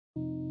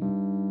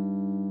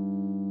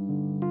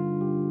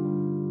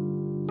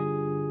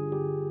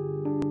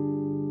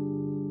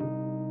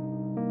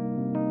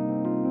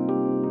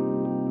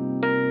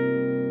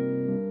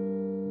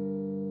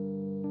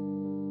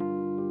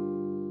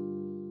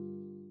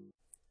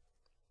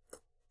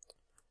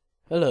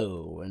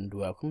Hello and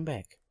welcome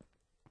back.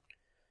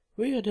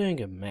 We are doing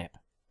a map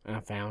I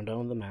found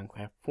on the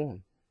Minecraft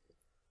forum.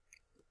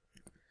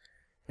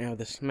 Now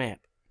this map,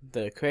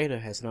 the creator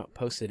has not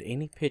posted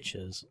any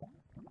pictures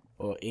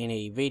or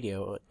any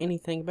video or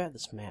anything about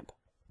this map.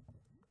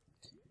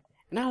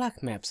 And I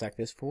like maps like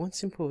this for one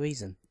simple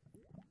reason.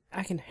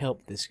 I can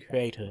help this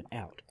creator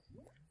out.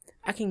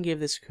 I can give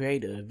this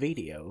creator a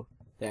video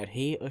that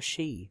he or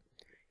she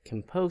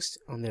can post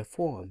on their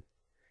forum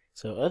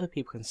so other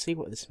people can see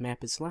what this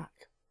map is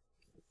like.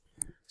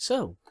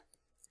 So,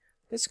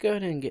 let's go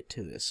ahead and get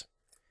to this.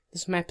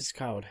 This map is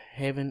called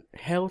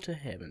Hell to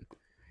Heaven.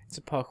 It's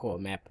a parkour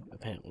map,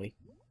 apparently.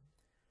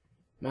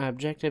 My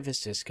objective is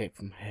to escape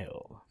from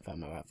hell. Find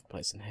my rightful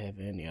place in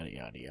heaven, yada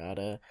yada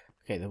yada.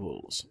 Okay, the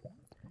rules.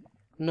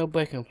 No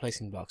breaking or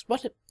placing blocks.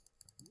 What?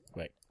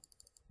 Wait.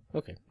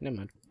 Okay, never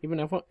mind. Even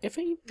if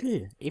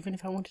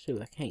I wanted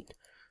to, I can't.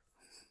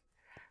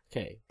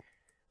 Okay.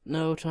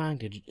 No trying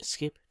to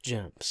skip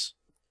jumps.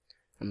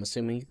 I'm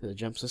assuming the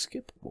jumps are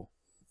skippable.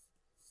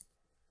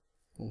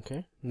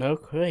 Okay. No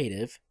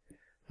creative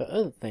for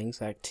other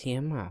things like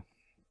TMI.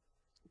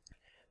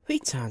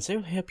 Read signs,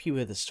 they'll help you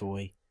with the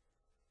story.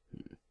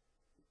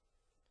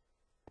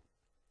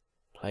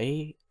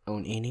 Play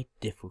on any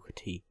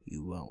difficulty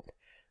you want,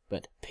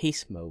 but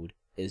peace mode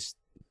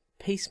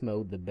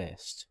the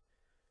best.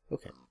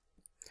 Okay.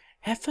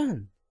 Have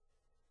fun.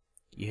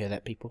 You hear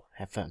that, people?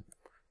 Have fun.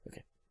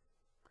 Okay.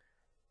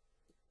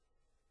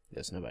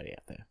 There's nobody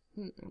out there.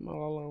 I'm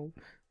all alone.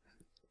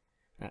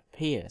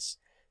 P.S.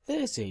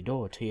 There's a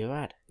door to your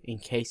right, in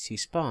case you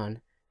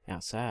spawn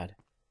outside.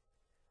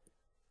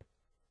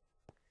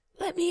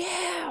 Let me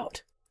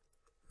out!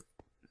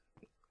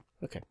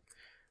 Okay.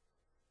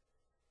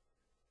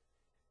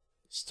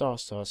 Star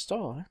star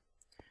star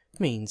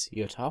means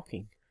you're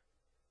talking.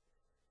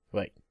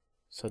 Wait,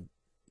 so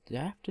do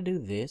I have to do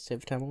this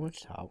every time I want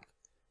to talk?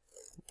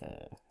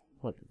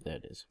 What? There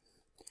it is.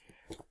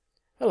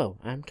 Hello,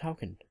 I'm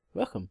talking.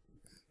 Welcome.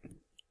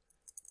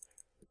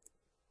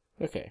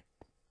 Okay.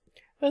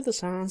 Other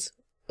signs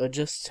will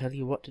just tell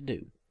you what to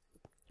do.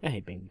 I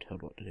hate being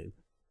told what to do.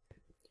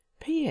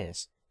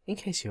 P.S. In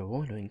case you're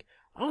wondering,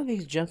 all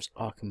these jumps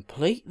are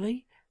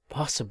completely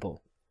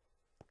possible.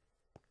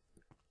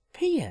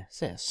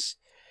 P.S.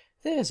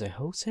 There's a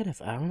whole set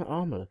of iron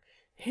armor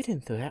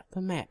hidden throughout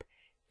the map.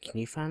 Can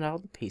you find all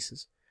the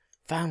pieces?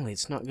 Finally,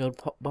 it's not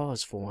gold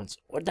bars for once,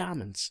 or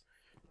diamonds.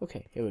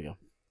 Okay, here we go.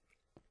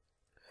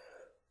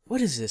 What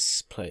is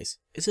this place?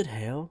 Is it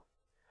hell?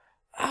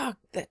 Ah,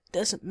 that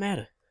doesn't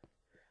matter.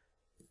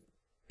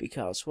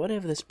 Because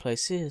whatever this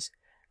place is,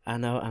 I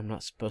know I'm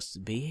not supposed to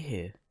be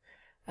here.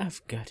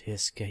 I've got to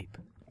escape.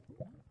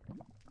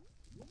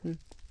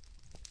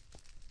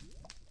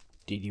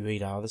 Did you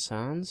read all the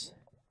signs?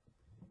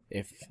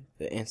 If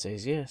the answer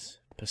is yes,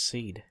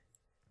 proceed.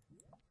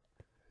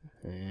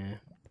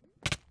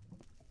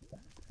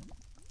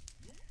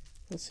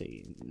 Let's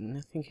see,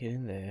 nothing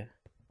hidden there.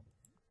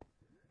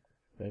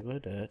 Regular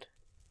dirt.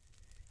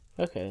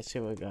 Okay, let's see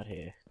what we got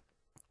here.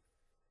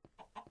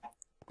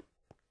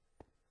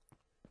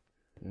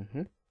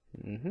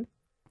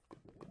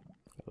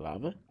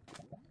 Lava.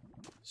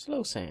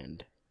 Slow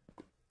sand.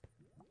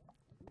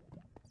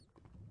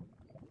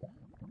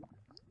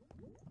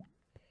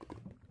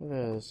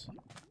 There's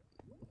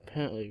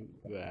apparently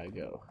where I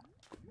go.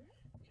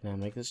 Can I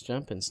make this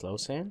jump in slow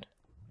sand?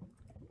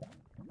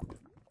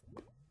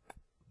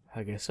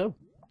 I guess so.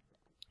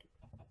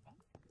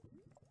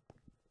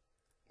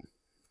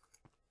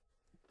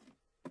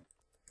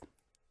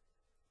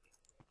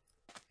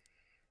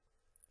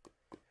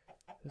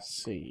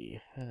 Let's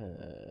see.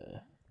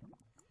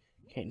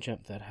 Can't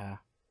jump that high.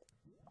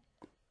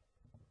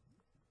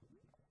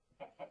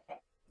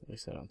 At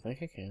least I don't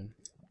think I can.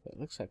 That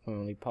looks like my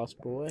only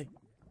possible way.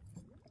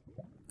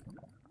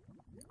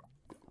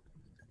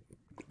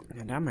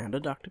 And I'm out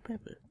of Dr.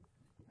 Pepper.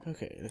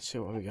 Okay, let's see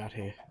what we got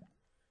here.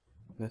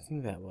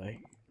 Nothing that way.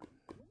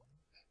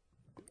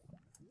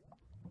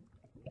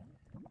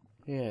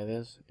 Yeah,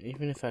 there's...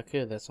 Even if I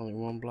could, that's only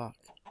one block.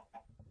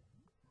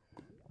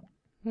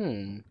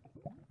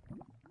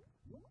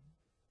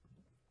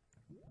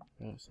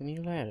 Don't see any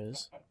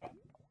ladders.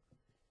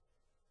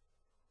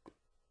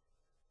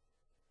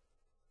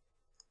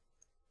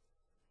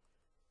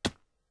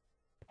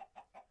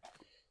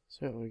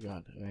 So what we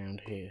got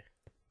around here?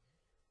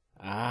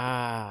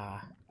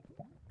 Ah!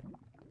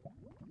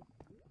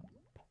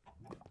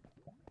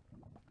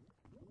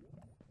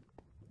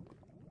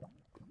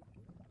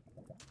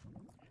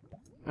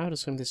 I would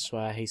assume this is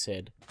why he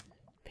said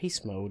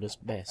peace mode is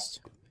best.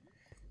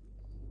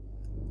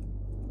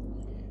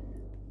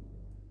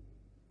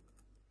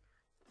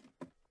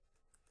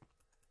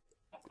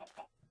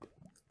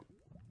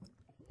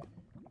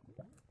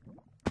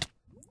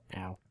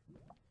 Ow.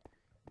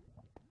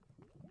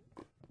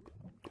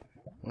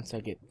 Once I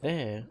get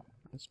there,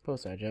 I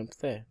suppose I jump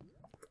there.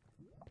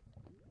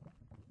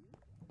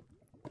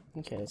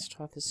 Okay, let's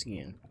try this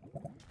again.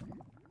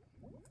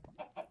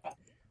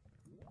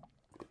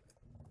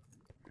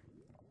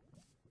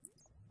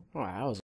 Wow, I was